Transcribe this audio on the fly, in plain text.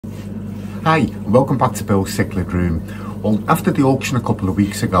Hi, and welcome back to Bill's Cichlid room. Well, after the auction a couple of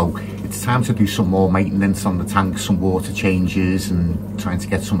weeks ago, it's time to do some more maintenance on the tank, some water changes and trying to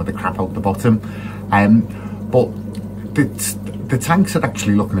get some of the crap out the bottom. But the tanks are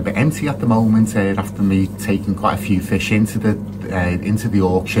actually looking a bit empty at the moment after me taking quite a few fish into the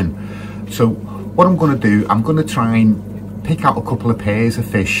auction. So what I'm going to do, I'm going to try and pick out a couple of pairs of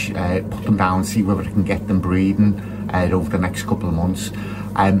fish, put them down, see whether I can get them breeding over the next couple of months.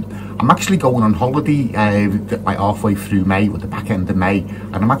 I'm actually going on holiday like halfway through May, or the back end of May,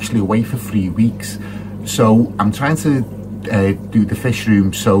 and I'm actually away for 3 weeks. So I'm trying to do the fish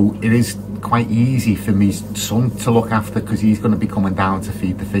room, so it is quite easy for me son to look after, because he's going to be coming down to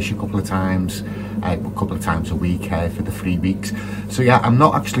feed the fish a couple of times a week for the 3 weeks. So yeah, I'm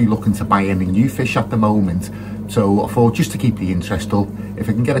not actually looking to buy any new fish at the moment. So I thought, just to keep the interest up, if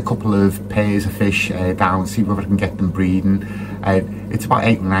I can get a couple of pairs of fish down, see whether I can get them breeding. It's about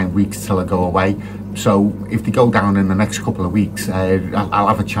 8 or 9 weeks till I go away. So if they go down in the next couple of weeks, I'll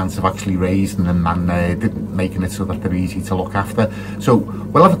have a chance of actually raising them and making it so that they're easy to look after. So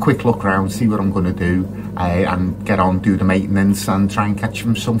we'll have a quick look around, see what I'm going to do, and get on, do the maintenance and try and catch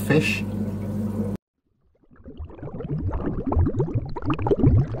them some fish.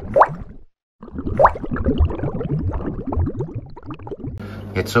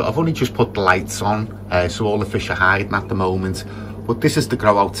 Yeah, so I've only just put the lights on, so all the fish are hiding at the moment. But this is the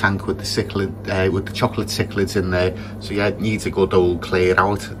grow out tank with the cichlid, with the chocolate cichlids in there. So yeah, it needs a good old clear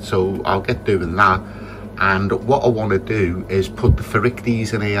out. So I'll get doing that. And what I want to do is put the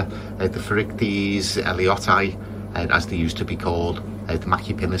Phryctes in here, the Phryctes ellioti, as they used to be called. The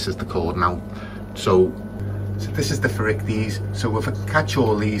Macupinus as they're called now. So this is the Phryctes. So if I can catch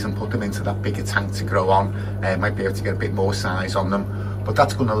all these and put them into that bigger tank to grow on, I might be able to get a bit more size on them. But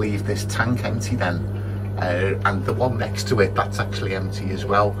that's going to leave this tank empty then. And the one next to it, that's actually empty as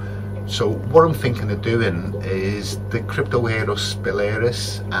well. So what I'm thinking of doing is the Cryptoheros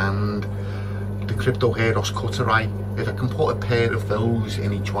spilaris and the Cryptoheros cutteri. If I can put a pair of those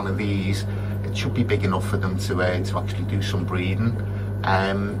in each one of these, it should be big enough for them to actually do some breeding.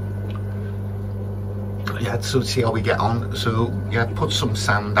 Yeah, so see how we get on. So yeah, put some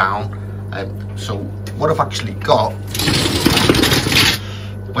sand down. So what I've actually got,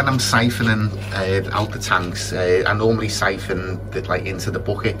 when I'm siphoning out the tanks, I normally siphon it like into the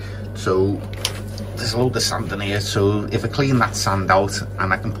bucket. So there's a load of sand in here. So if I clean that sand out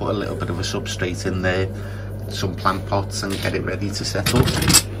and I can put a little bit of a substrate in there, some plant pots, and get it ready to settle.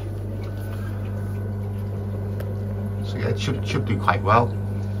 So yeah, it should do quite well.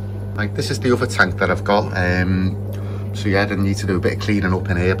 Like, this is the other tank that I've got. So yeah, I need to do a bit of cleaning up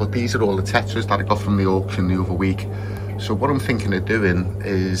in here. But these are all the tetras that I got from the auction the other week. So what I'm thinking of doing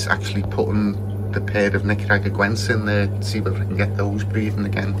is actually putting the pair of Nicaraguenses in there to see whether I can get those breeding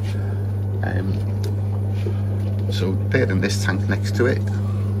again. So they're in this tank next to it.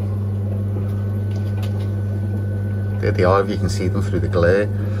 There they are, if you can see them through the glare.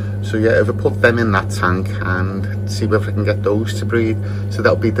 So yeah, if I put them in that tank and see whether I can get those to breed. So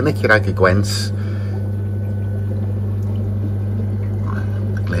that'll be the Nicaraguenses.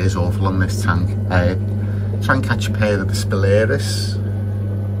 The glare's awful on this tank. Try and catch a pair of the spilaris.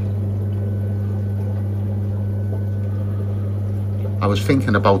 I was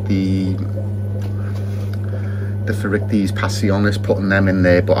thinking about the Phryctes passionis, putting them in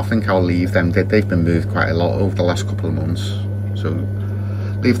there, but I think I'll leave them. They've been moved quite a lot over the last couple of months, so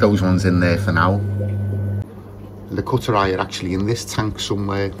leave those ones in there for now. The cutteri are actually in this tank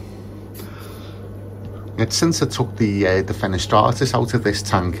somewhere. Yet since I took the fenestratus out of this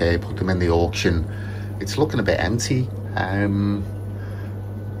tank, put them in the auction, it's looking a bit empty.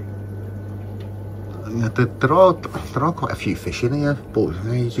 There are quite a few fish in here, but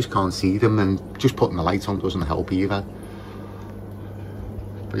you just can't see them, and just putting the light on doesn't help either.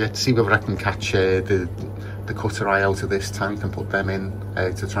 But yeah, to see whether I can catch the cutteri out of this tank and put them in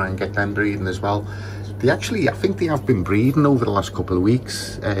to try and get them breeding as well. I think they have been breeding over the last couple of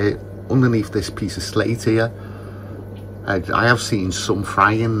weeks underneath this piece of slate here. I have seen some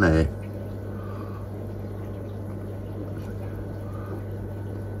fry in there.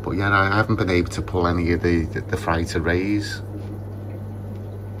 But yeah, I haven't been able to pull any of the fry to raise.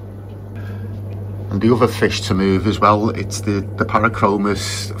 And the other fish to move as well, it's the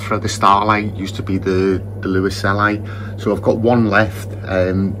Parachromis Starlight, used to be the Lewiselli. So I've got one left,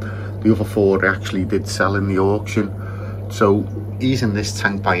 the other 4 I actually did sell in the auction. So he's in this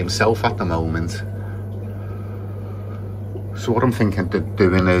tank by himself at the moment. So what I'm thinking of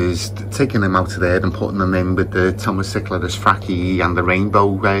doing is taking them out of there and putting them in with the Tomosicladus fracii and the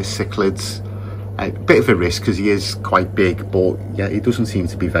rainbow cichlids. A bit of a risk because he is quite big, but yeah, he doesn't seem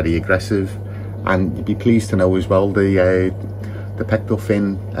to be very aggressive. And you'd be pleased to know as well the pectoral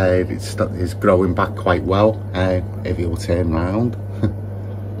fin is growing back quite well if he'll turn round.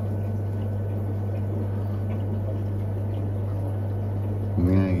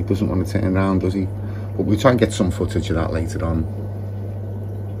 Yeah, he doesn't want to turn around, does he? But we'll try and get some footage of that later on.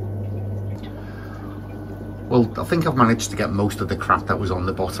 Well, I think I've managed to get most of the crap that was on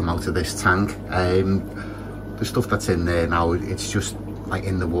the bottom out of this tank. The stuff that's in there now, it's just like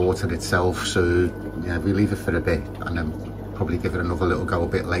in the water itself, so yeah, we leave it for a bit and then probably give it another little go a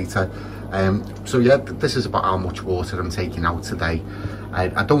bit later. So yeah, this is about how much water I'm taking out today.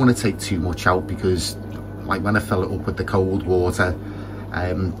 I don't want to take too much out because like when I fill it up with the cold water,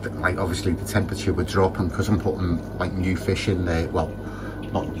 like obviously the temperature would drop, and because I'm putting like new fish in there, well,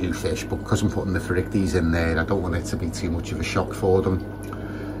 not new fish, but because I'm putting the Phrygdes in there, I don't want it to be too much of a shock for them.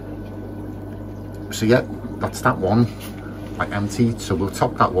 So yeah, that's that one, like emptied, so we'll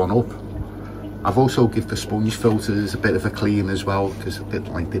top that one up. I've also give the sponge filters a bit of a clean as well, because they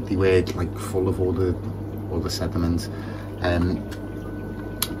were like full of all the sediment.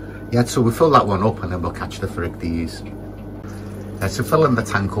 Yeah, so we'll fill that one up and then we'll catch the Phrygdes. So filling the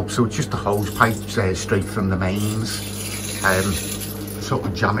tank up, so it's just a hose pipe straight from the mains. Sort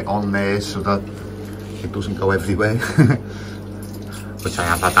of jam it on there so that it doesn't go everywhere, which I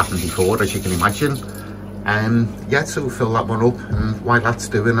have had happen before, as you can imagine. Yeah, so we'll fill that one up, and while that's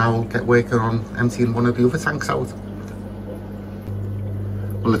doing, I'll get working on emptying one of the other tanks out.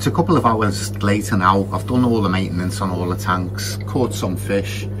 Well, it's a couple of hours later now. I've done all the maintenance on all the tanks, caught some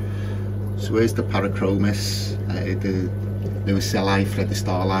fish. So here's the Parachromis, the Nuacelli, Freddy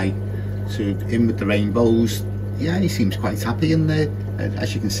Starlight. So in with the rainbows. Yeah, he seems quite happy in there.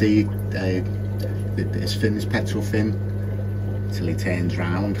 As you can see, his fin is petrol fin until he turns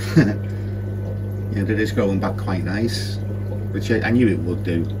round. Yeah, it is growing back quite nice, which I knew it would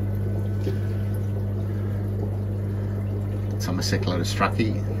do. It's on a Cichlid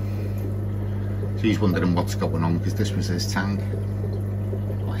Strachey. So he's wondering what's going on because this was his tank,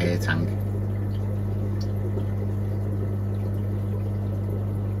 or her tank.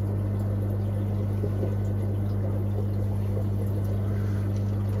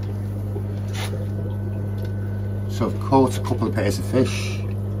 So I've caught a couple of pairs of fish.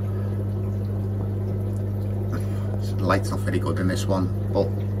 So the light's not very good in this one, but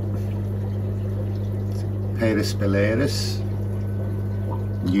a pair of Spilaris,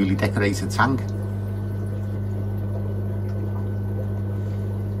 newly decorated tank.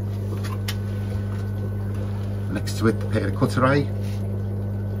 Next to it, the pair of Cutterai.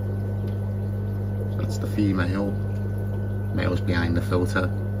 That's the female. Male's behind the filter.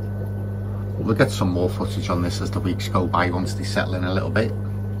 We'll get some more footage on this as the weeks go by once they settle in a little bit.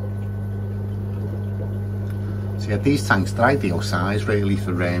 So yeah, these tanks, they're ideal size really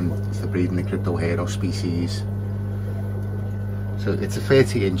for breeding the Cryptohero species. So it's a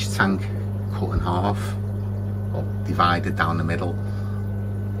 30-inch tank cut in half, or divided down the middle.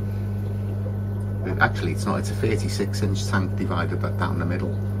 Actually it's not, it's a 36-inch tank divided down the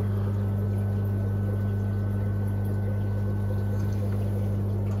middle.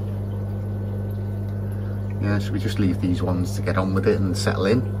 Yeah, so we just leave these ones to get on with it and settle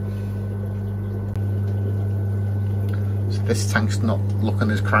in. So this tank's not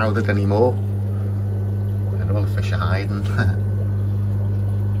looking as crowded anymore. And all the fish are hiding.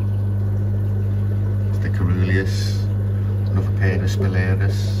 It's the Carulius, another pair of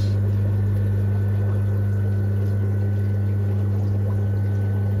Spilaris.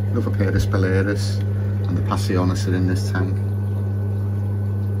 Another pair of Spilaris, and the Passionis are in this tank.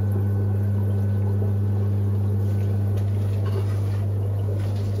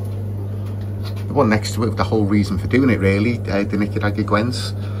 The one next to it, the whole reason for doing it really, the Nicaragua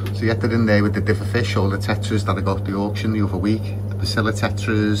Gwents. So you get it in there with the different fish, all the tetras that I got at the auction the other week. The Bacilla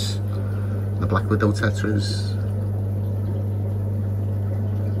tetras, the Black Widow tetras.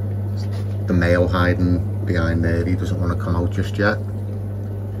 The male hiding behind there, he doesn't want to come out just yet.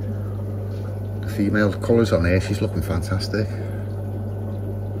 The female colours on there, she's looking fantastic.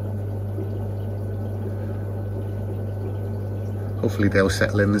 Hopefully they'll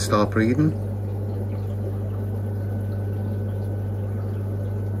settle in and start breeding.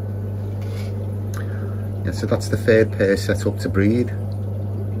 Yeah, so that's the third pair set up to breed.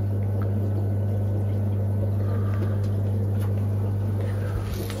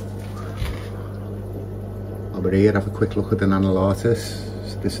 Over here, have a quick look at the Nanolatus.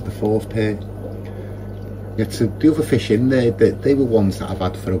 So this is the fourth pair. Yeah, so the other fish in there, they were ones that I've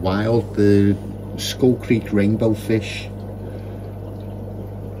had for a while. The Skull Creek rainbow fish.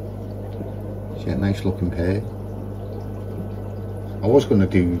 So yeah, nice looking pair. I was going to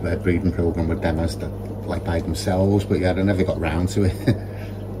do a breeding program with them as like by themselves, but yeah, I never got round to it.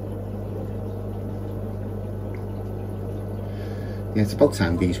 Yeah, it's about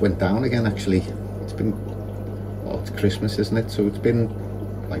time these went down again actually. It's been, well, it's Christmas, isn't it? So it's been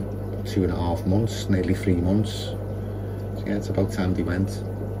like 2.5 months, nearly 3 months. So yeah, it's about time they went.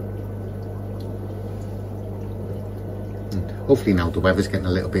 And hopefully now the weather's getting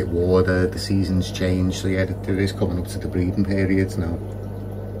a little bit warmer, the season's changed, so yeah, it is coming up to the breeding periods now.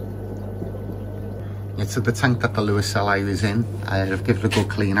 Yeah, so the tank that the Lewis cellar is in, I've given it a good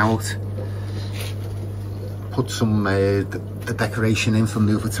clean out. Put some the decoration in from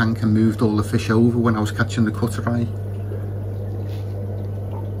the other tank and moved all the fish over when I was catching the cutter eye.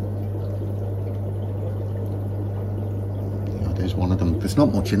 Yeah, there's one of them. There's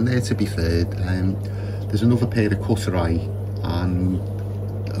not much in there, to be fair. There's another pair of cutter eye and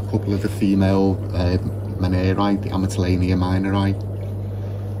a couple of the female Meneri, the Amatelania minori.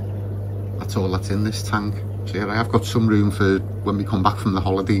 That's all that's in this tank. So yeah, I have got some room for when we come back from the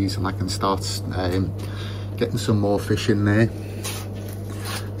holidays and I can start getting some more fish in there.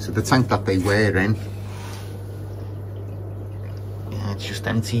 So the tank that they were in, yeah, it's just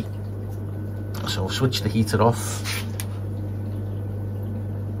empty. So I'll switch the heater off.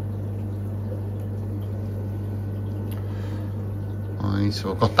 Alright,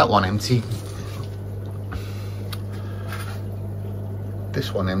 so I've got that one empty.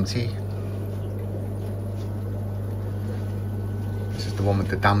 This one empty. This is the one with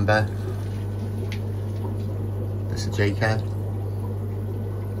the damper. This is Jacob.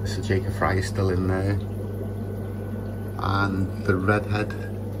 This is Jacob Fry is still in there. And the redhead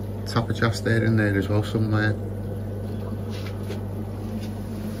tapperjass there in there as well somewhere.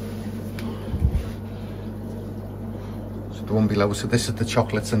 So the one below, so this is the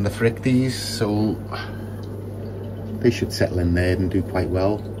chocolates and the fricties, so they should settle in there and do quite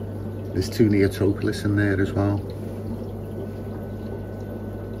well. There's 2 Neotropolis in there as well.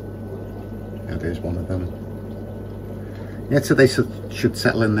 Yeah, there's one of them. Yeah, so they should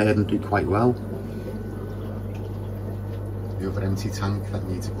settle in there and do quite well. The other empty tank, that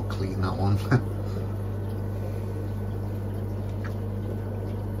needs to go clean, that one.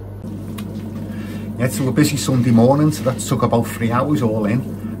 Yeah, so a busy Sunday morning, so that took about 3 hours all in.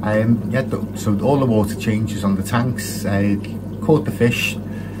 Yeah, so all the water changes on the tanks, caught the fish,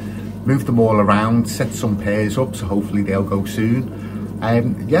 moved them all around, set some pairs up, so hopefully they'll go soon.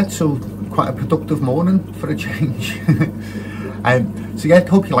 Yeah, so quite a productive morning for a change. So yeah,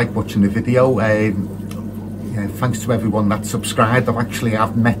 hope you like watching the video. Yeah, thanks to everyone that subscribed.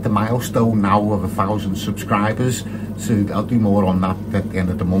 I've met the milestone now of 1,000 subscribers, so I'll do more on that at the end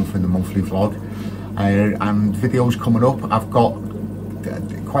of the month in the monthly vlog. And videos coming up, I've got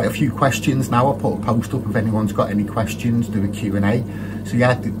quite a few questions now. I'll put a post up if anyone's got any questions, do a Q&A. So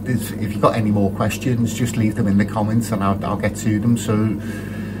yeah, if you've got any more questions, just leave them in the comments and I'll get to them. So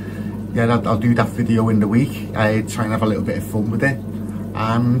yeah, I'll do that video in the week, try and have a little bit of fun with it,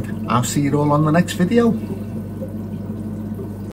 and I'll see you all on the next video.